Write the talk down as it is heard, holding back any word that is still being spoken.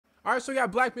All right, so we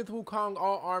got Black Myth Wukong,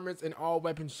 all armors and all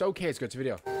weapons showcase. Go to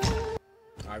video. All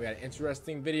right, we got an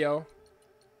interesting video.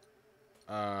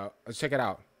 Let's check it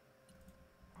out.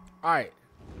 All right,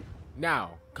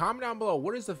 now comment down below.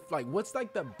 What is the what's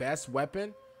like the best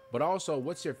weapon, but also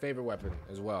what's your favorite weapon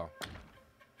as well.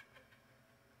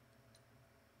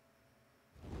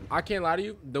 I can't lie to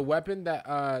you. The weapon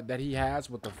that that he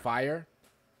has with the fire,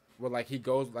 where like he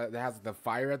goes like that has the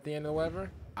fire at the end or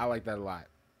whatever. I like that a lot.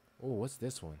 Oh, what's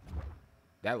this one?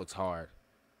 That looks hard.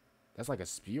 That's like a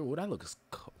spear. Oh, that looks,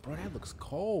 bro. That looks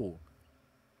cold.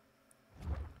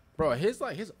 Bro, his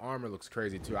armor looks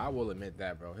crazy too. I will admit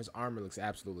that, bro. His armor looks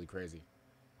absolutely crazy.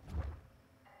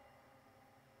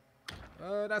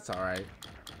 That's all right.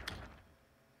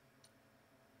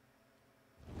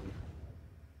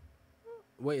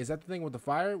 Wait, is that the thing with the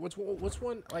fire? Which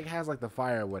one like has like the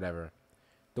fire or whatever?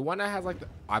 The one that has like the.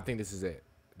 I think this is it.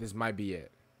 This might be it.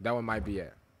 That one might be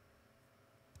it.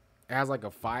 It has like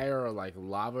a fire or like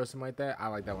lava or something like that. I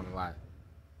like that one a lot.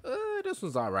 This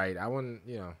one's all right. I wouldn't,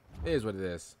 you know, it is what it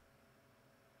is.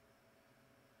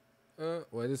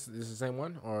 Wait, this is the same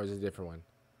one or is it a different one?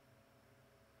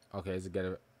 Okay, is it get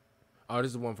it? Oh, this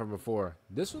is the one from before.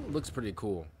 This one looks pretty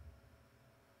cool.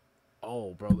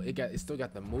 Oh, bro, it still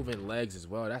got the moving legs as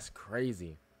well. That's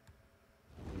crazy.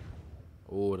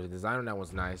 Oh, the design on that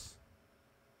one's nice.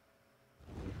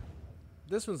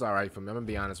 This one's all right for me. I'm gonna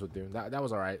be honest with you. That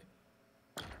was all right.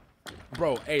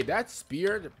 Bro, hey, that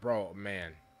spear, bro,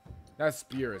 man. That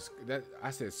spear is I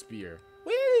said spear.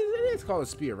 Wait, it's called a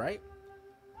spear, right?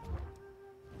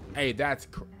 Hey,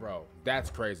 bro, that's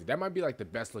crazy. That might be like the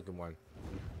best looking one.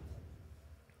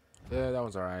 Yeah, that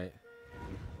one's all right.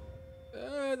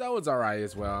 That one's all right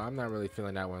as well. I'm not really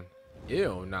feeling that one.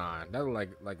 Ew, nah. That look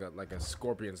like a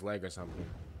scorpion's leg or something.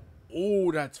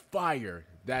 Oh, that's fire.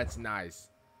 That's nice.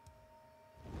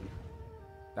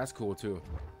 That's cool too.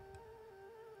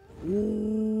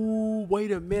 Ooh,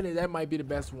 wait a minute. That might be the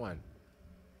best one.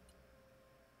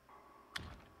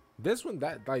 This one,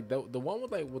 that like the one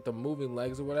with the moving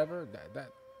legs or whatever,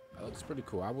 that looks pretty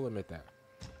cool. I will admit that.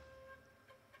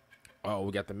 Oh,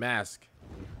 we got the mask.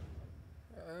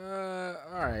 All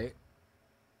right.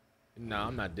 No,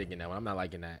 I'm not digging that one. I'm not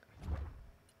liking that.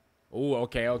 Ooh,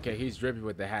 okay. He's drippy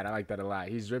with the hat. I like that a lot.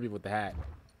 He's drippy with the hat.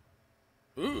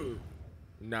 Ooh.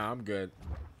 Nah, I'm good.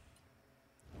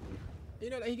 You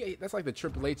know, that's like the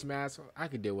Triple H mask. I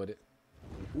could deal with it.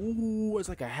 Ooh, it's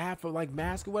like a half of like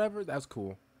mask or whatever. That's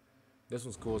cool. This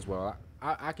one's cool as well.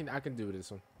 I can do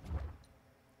this one.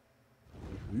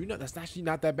 You know, that's actually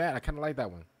not that bad. I kind of like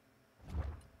that one.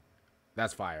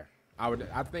 That's fire.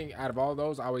 I think out of all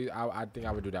those, I think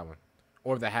I would do that one,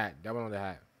 or the hat. That one on the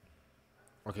hat.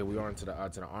 Okay, we are into the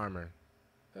armor.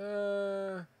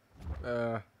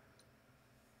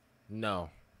 No.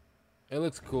 It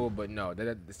looks cool, but no.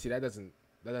 See, that doesn't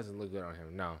look good on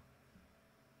him. No.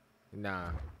 Nah.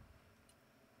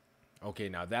 Okay,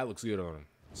 now that looks good on him.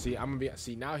 See,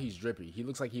 see, now he's drippy. He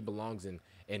looks like he belongs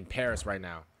in Paris right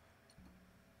now.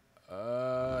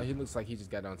 He looks like he just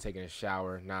got done taking a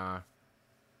shower. Nah.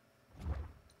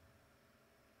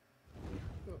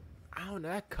 I don't know,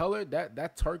 that color,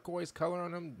 that turquoise color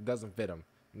on him doesn't fit him.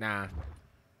 Nah.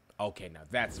 Okay, now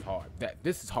that's hard.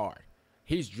 This is hard.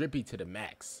 He's drippy to the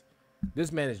max.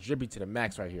 This man is drippy to the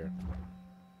max right here.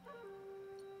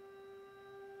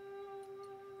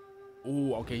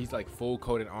 Ooh, okay, he's like full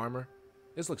coated armor.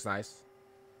 This looks nice.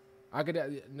 I could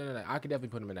no. I could definitely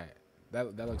put him in that.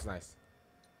 That looks nice.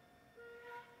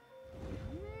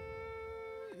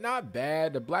 Not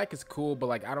bad. The black is cool, but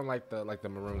like I don't like the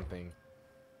maroon thing.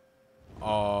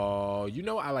 Oh, you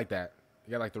know I like that.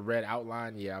 You got like the red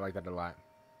outline. Yeah, I like that a lot.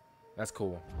 That's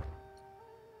cool.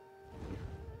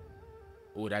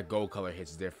 Ooh, that gold color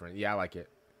hits different. Yeah, I like it.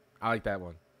 I like that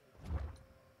one.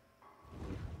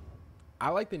 I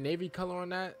like the navy color on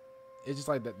that. It's just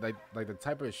like the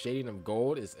type of shading of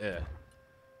gold is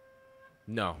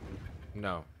No.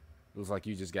 Looks like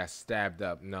you just got stabbed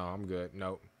up. No, I'm good.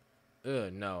 Nope.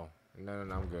 No,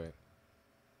 I'm good.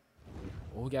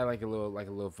 Oh, we got like a little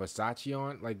Versace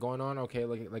on, like going on. Okay,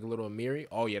 like a little Amiri.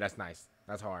 Oh yeah, that's nice.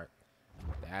 That's hard.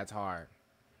 That's hard.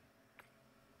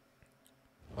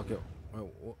 Okay,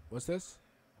 what's this?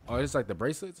 Oh, it's like the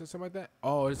bracelets or something like that.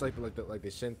 Oh, it's like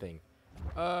the shin thing.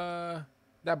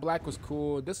 That black was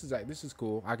cool. This is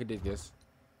cool. I could dig this.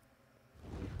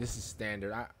 This is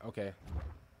standard. Okay.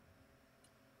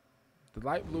 The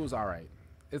light blue is all right.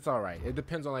 It's all right. It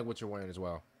depends on like what you're wearing as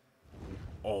well.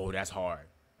 Oh, that's hard.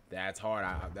 That's hard.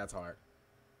 That's hard.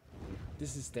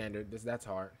 This is standard. That's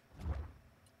hard.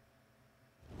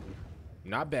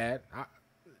 Not bad.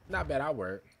 Not bad. I'll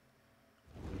wear it.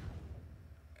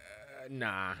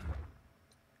 Nah.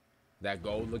 That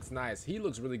gold looks nice. He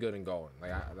looks really good in gold.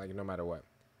 Like no matter what.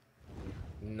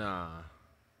 Nah.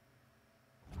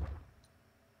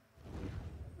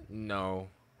 No.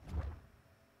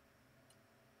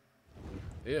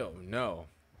 Ew, no.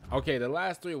 Okay, the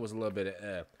last three was a little bit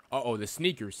of uh-oh, the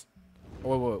sneakers.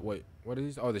 Oh, wait. What are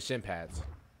these? Oh, the shin pads.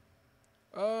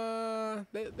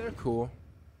 They're cool.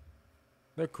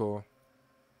 They're cool.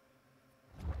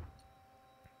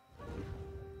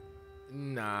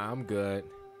 Nah, I'm good.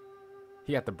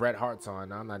 He got the Bret Harts on.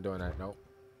 No, I'm not doing that. Nope.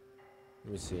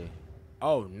 Let me see.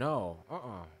 Oh, no.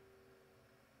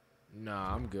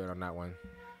 Nah, I'm good on that one.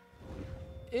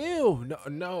 Ew,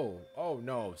 no. Oh,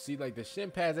 no. See, like, the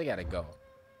shin pads, they gotta go.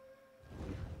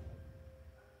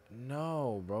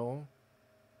 No, bro.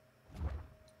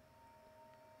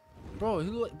 Bro, he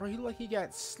look like he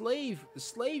got slave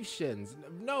shins.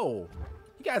 No.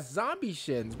 He got zombie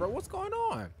shins, bro. What's going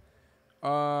on?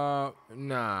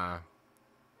 Nah.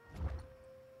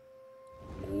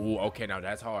 Ooh, okay, now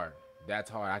that's hard. That's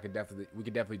hard. We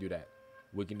could definitely do that.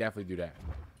 We can definitely do that.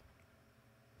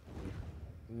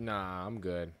 Nah, I'm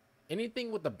good.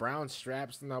 Anything with the brown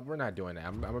straps? No, we're not doing that.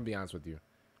 I'm gonna be honest with you.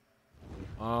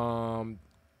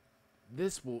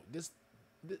 This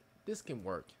can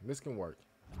work. This can work.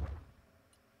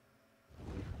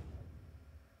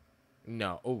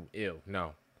 No. Oh, ew.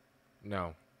 No.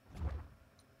 No.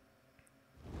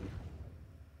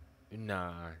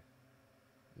 Nah.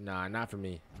 Nah, not for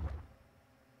me.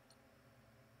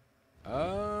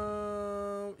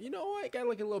 You know what? Got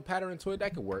like a little pattern to it.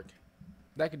 That could work.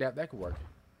 That could work.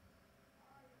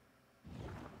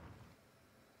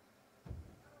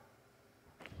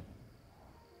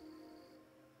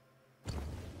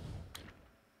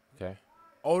 Okay.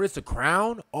 Oh, this a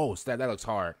crown? Oh, that looks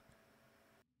hard.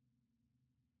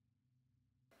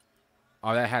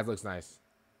 Oh, that hat looks nice.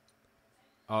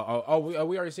 We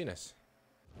already seen this.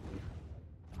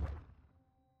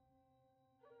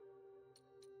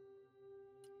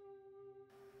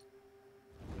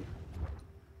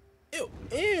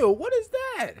 Ew, what is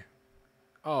that?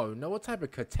 Oh, no, what type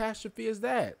of catastrophe is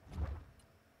that?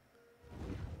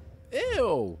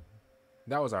 Ew.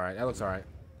 That was alright. That looks alright.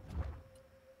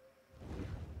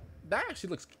 That actually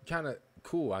looks kind of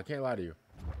cool. I can't lie to you.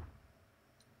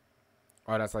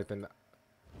 Oh, that's like the...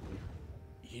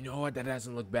 You know what? That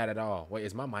doesn't look bad at all. Wait,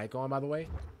 is my mic on, by the way?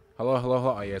 Hello?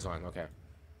 Oh, yeah, it's on. Okay.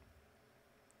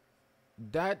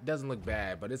 That doesn't look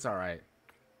bad, but it's alright.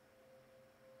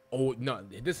 Oh, no.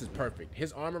 This is perfect.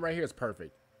 His armor right here is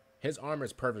perfect. His armor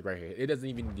is perfect right here. It doesn't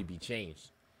even need to be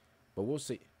changed. But we'll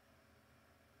see.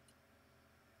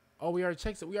 Oh, we already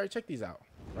checked these out,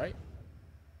 right?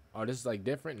 Oh, this is like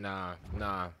different? Nah.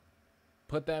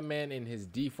 Put that man in his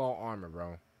default armor,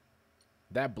 bro.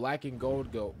 That black and gold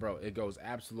bro, it goes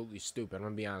absolutely stupid. I'm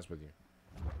gonna be honest with you.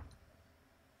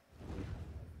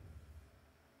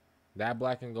 That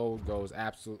black and gold goes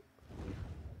absolute.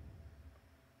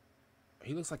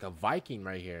 He looks like a Viking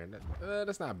right here.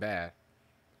 That's not bad.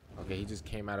 Okay, he just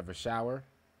came out of a shower.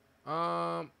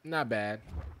 Not bad.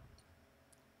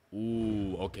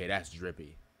 Ooh, okay, that's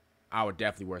drippy. I would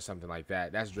definitely wear something like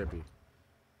that. That's drippy.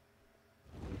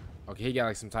 Okay, he got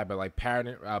like some type of like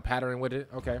pattern with it.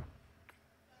 Okay.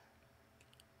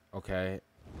 Okay.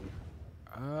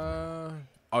 Oh,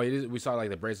 we saw like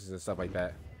the bracelets and stuff like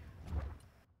that.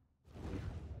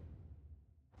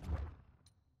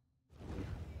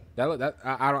 I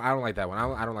don't like that one.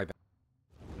 I don't like that.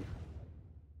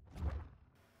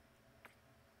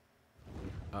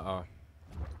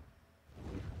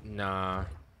 Nah.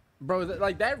 Bro,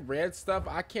 like that red stuff,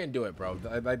 I can't do it, bro.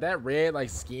 Like that red like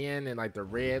skin and like the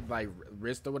red like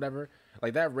wrist or whatever.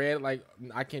 Like that red, like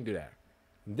I can't do that.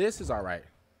 This is alright.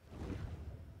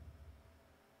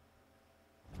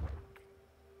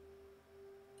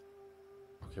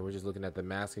 Okay, we're just looking at the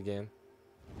mask again.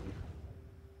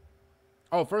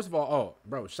 Oh, first of all,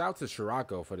 bro, shout out to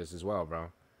Shirako for this as well,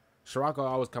 bro. Shirako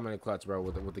always coming in clutch, bro,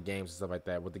 with the games and stuff like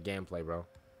that, with the gameplay, bro.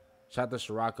 Shout out to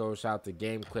Shirako, shout out to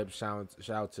Game Clip, shout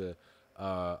out to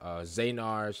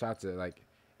Xanar, shout out to like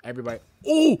everybody.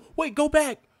 Oh, wait, go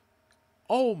back.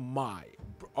 Oh my.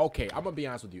 Okay, I'm gonna be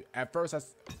honest with you. At first,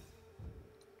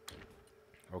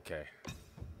 okay,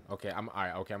 I'm all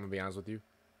right. Okay, I'm gonna be honest with you.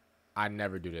 I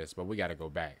never do this, but we gotta go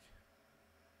back.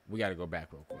 We gotta go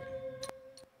back real quick.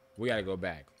 We gotta go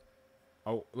back.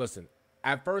 Oh, listen.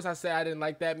 At first, I said I didn't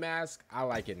like that mask. I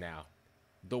like it now.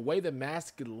 The way the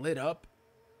mask lit up,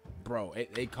 bro,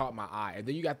 it caught my eye. And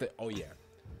then you got the, oh yeah.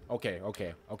 Okay.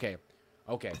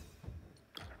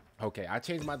 I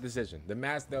changed my decision. The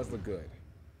mask does look good.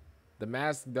 The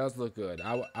mask does look good.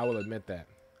 I will admit that.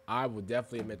 I will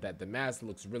definitely admit that. The mask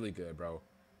looks really good, bro.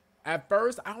 At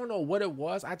first, I don't know what it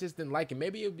was. I just didn't like it.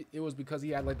 Maybe it was because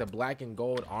he had like the black and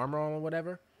gold armor on or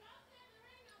whatever.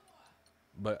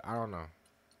 But I don't know.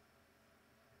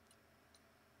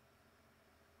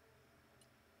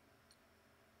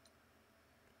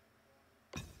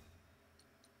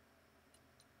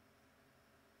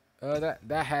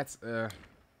 That hat's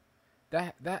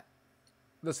that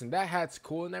listen, that hat's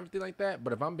cool and everything like that.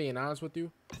 But if I'm being honest with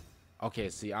you, okay,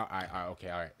 see, all right, okay,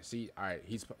 all right, see, all right,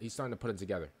 he's starting to put it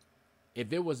together.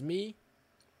 If it was me,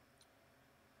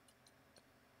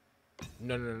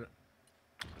 no,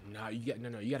 no,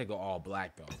 you got to go all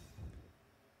black though.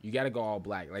 You got to go all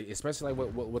black, like especially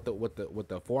like with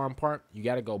the forearm part. You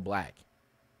got to go black.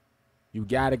 You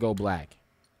got to go black.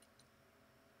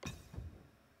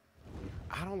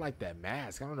 I don't like that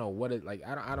mask. I don't know what it like.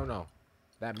 I don't know.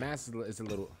 That mask is a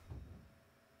little.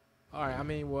 All right. I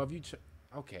mean, well, if you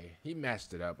okay, he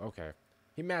matched it up. Okay,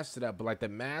 he matched it up, but like the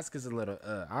mask is a little.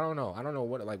 I don't know. I don't know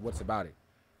what like what's about it.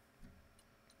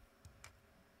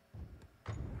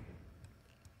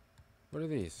 What are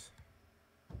these?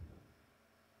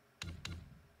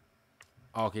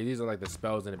 Okay, these are like the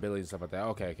spells and abilities and stuff like that.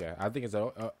 Okay, okay. I think it's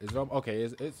okay.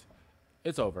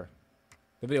 It's over.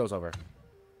 The video's over.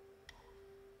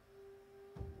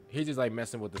 He's just like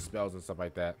messing with the spells and stuff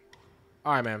like that.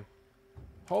 All right, man.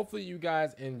 Hopefully you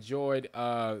guys enjoyed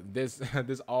this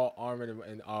this all armored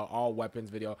and all weapons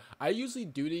video. I usually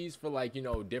do these for like, you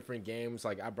know, different games.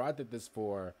 Like I did this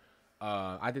for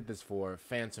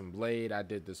Phantom Blade. I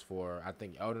did this for I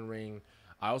think Elden Ring.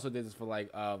 I also did this for like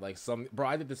some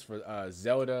I did this for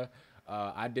Zelda.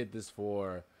 I did this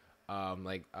for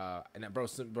and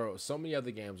bro, so many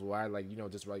other games where I like, you know,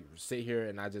 just like sit here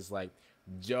and I just like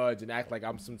judge and act like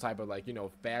I'm some type of like, you know,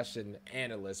 fashion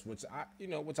analyst, which I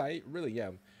really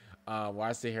am. Where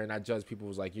I sit here and I judge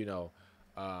people's like, you know,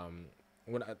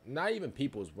 not even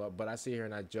people's, but I sit here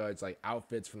and I judge like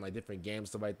outfits from like different games,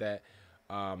 stuff like that.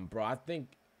 Bro, I think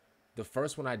the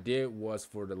first one I did was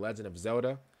for The Legend of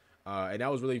Zelda. And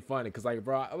that was really fun because like,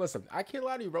 bro, listen, I can't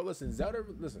lie to you, bro. Listen, Zelda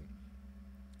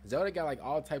got like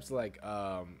all types of like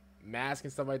masks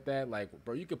and stuff like that. Like,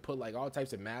 bro, you could put like all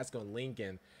types of masks on Link,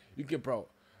 and you could, bro.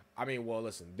 I mean, well,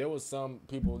 listen, there was some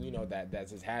people, you know, that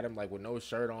just had him like with no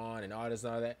shirt on and all this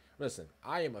and all that. Listen,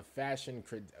 I am a fashion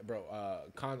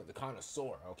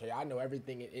connoisseur. Okay, I know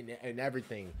everything and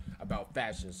everything about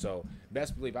fashion. So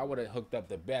best believe I would have hooked up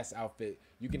the best outfit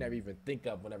you can ever even think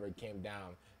of whenever it came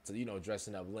down to, you know,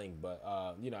 dressing up Link. But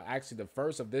you know, actually the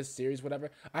first of this series,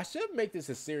 whatever, I should make this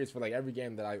a series for like every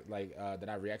game that I like that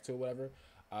I react to or whatever.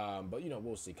 But you know,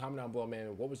 we'll see. Comment down below,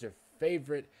 man. What was your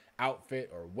favorite outfit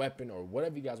or weapon or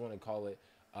whatever you guys want to call it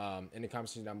in the comment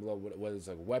section down below? Whether it's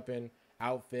like a weapon,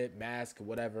 outfit, mask,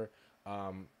 whatever.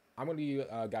 I'm gonna give you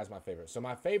guys my favorite. So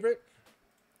my favorite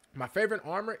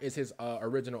armor is his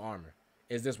original armor.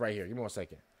 Is this right here? Give me 1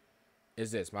 second.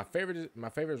 Is this my favorite? My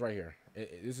favorite is right here.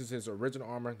 This is his original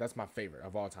armor. That's my favorite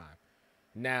of all time.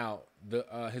 Now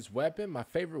his weapon, my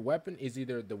favorite weapon is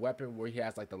either the weapon where he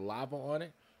has like the lava on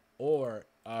it, or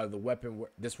the weapon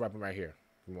this weapon right here.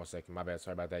 Give me 1 second. My bad.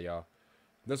 Sorry about that, y'all.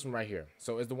 This one right here.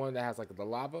 So is the one that has like the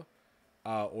lava,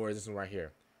 or is this one right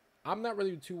here? I'm not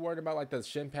really too worried about like the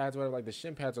shin pads or whatever. Like the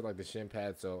shin pads are like the shin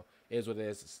pads, so it is what it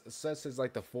is. Such as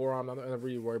like the forearm, I'm not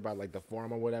really worried about like the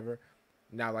forearm or whatever.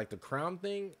 Now like the crown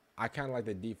thing, I kind of like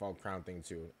the default crown thing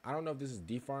too. I don't know if this is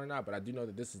default or not, but I do know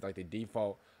that this is like the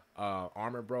default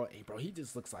armor, bro. Hey, bro, he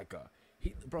just looks like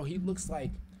he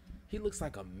looks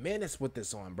like a menace with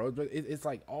this on, bro. But it's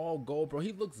like all gold, bro.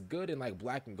 He looks good in like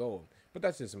black and gold. But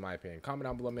that's just in my opinion. Comment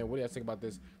down below, man. What do you guys think about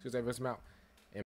this? Just out.